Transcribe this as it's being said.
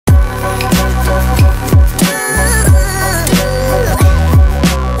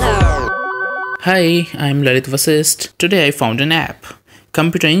Hi, I'm Lalit Vasist. Today I found an app.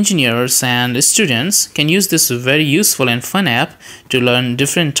 Computer engineers and students can use this very useful and fun app to learn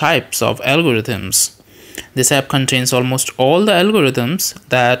different types of algorithms. This app contains almost all the algorithms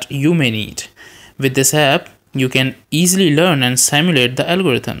that you may need. With this app, you can easily learn and simulate the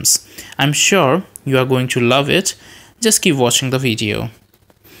algorithms. I'm sure you are going to love it. Just keep watching the video.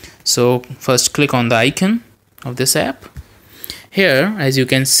 So first click on the icon of this app. Here, as you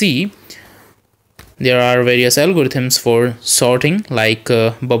can see, there are various algorithms for sorting like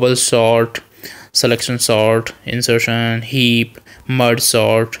bubble sort, selection sort, insertion, heap, merge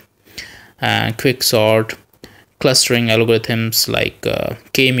sort, quick sort, clustering algorithms like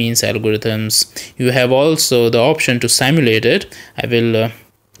k-means algorithms. You have also the option to simulate it. I will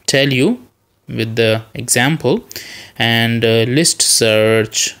tell you with the example. And list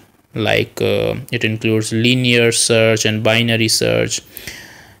search, like it includes linear search and binary search.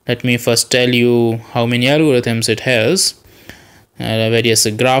 Let me first tell you how many algorithms it has. Various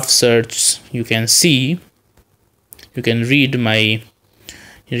graph search. You can see, you can read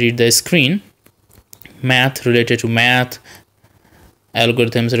the screen. Math, related to math.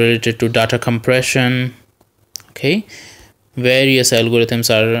 Algorithms related to data compression. Okay, various algorithms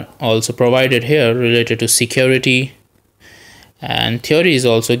are also provided here related to security, and theory is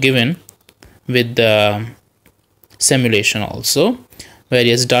also given with the simulation also.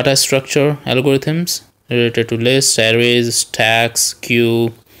 Various data structure algorithms related to lists, arrays, stacks,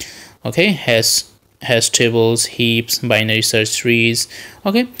 queue, okay, hash tables, heaps, binary search trees.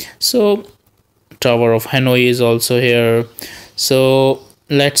 Okay, so Tower of Hanoi is also here. So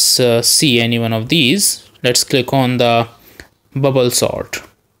let's see any one of these. Let's click on the bubble sort.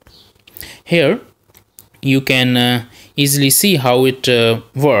 Here you can easily see how it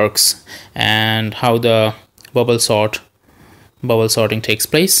works and how the bubble sorting takes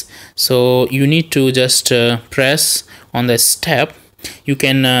place. So you need to just press on the step. You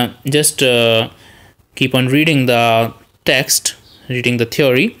can just keep on reading the text, reading the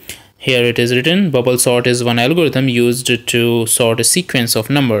theory. Here it is written, bubble sort is one algorithm used to sort a sequence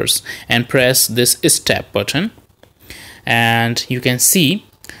of numbers, and press this step button and you can see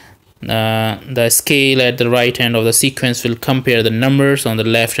the scale at the right hand of the sequence will compare the numbers on the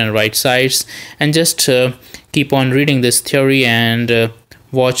left and right sides. And just keep on reading this theory and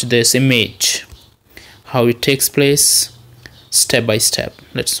watch this image, how it takes place step by step.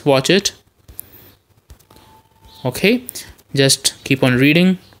 Let's watch it. Okay, just keep on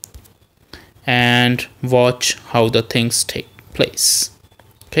reading and watch how the things take place.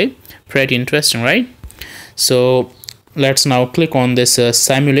 Okay, pretty interesting, right? So let's now click on this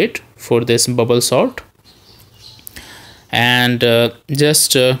simulate for this bubble sort, and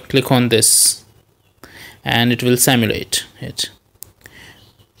just click on this and it will simulate it.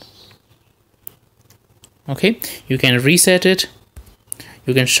 Okay, you can reset it,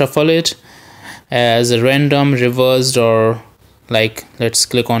 you can shuffle it as a random, reversed, or like let's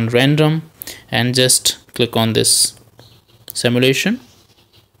click on random and just click on this simulation.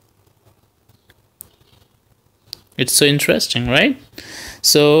 It's so interesting, right?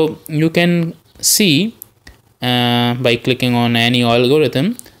 So you can see by clicking on any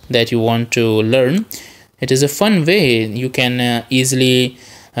algorithm that you want to learn. It is a fun way. You can easily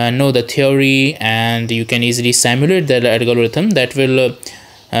know the theory, and you can easily simulate that algorithm that will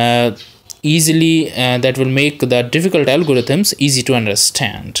that will make the difficult algorithms easy to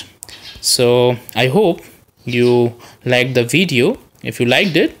understand. So I hope you liked the video. If you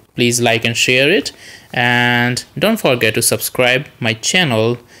liked it, please like and share it, and don't forget to subscribe my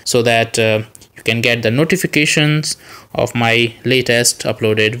channel so that you can get the notifications of my latest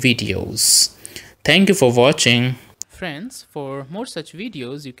uploaded videos. Thank you for watching. Friends, for more such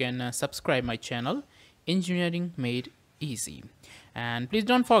videos you can subscribe my channel Engineering Made Easy, and please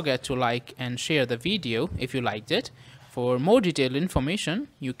don't forget to like and share the video if you liked it. For more detailed information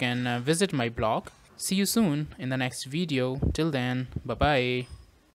you can visit my blog. See you soon in the next video. Till then, bye bye.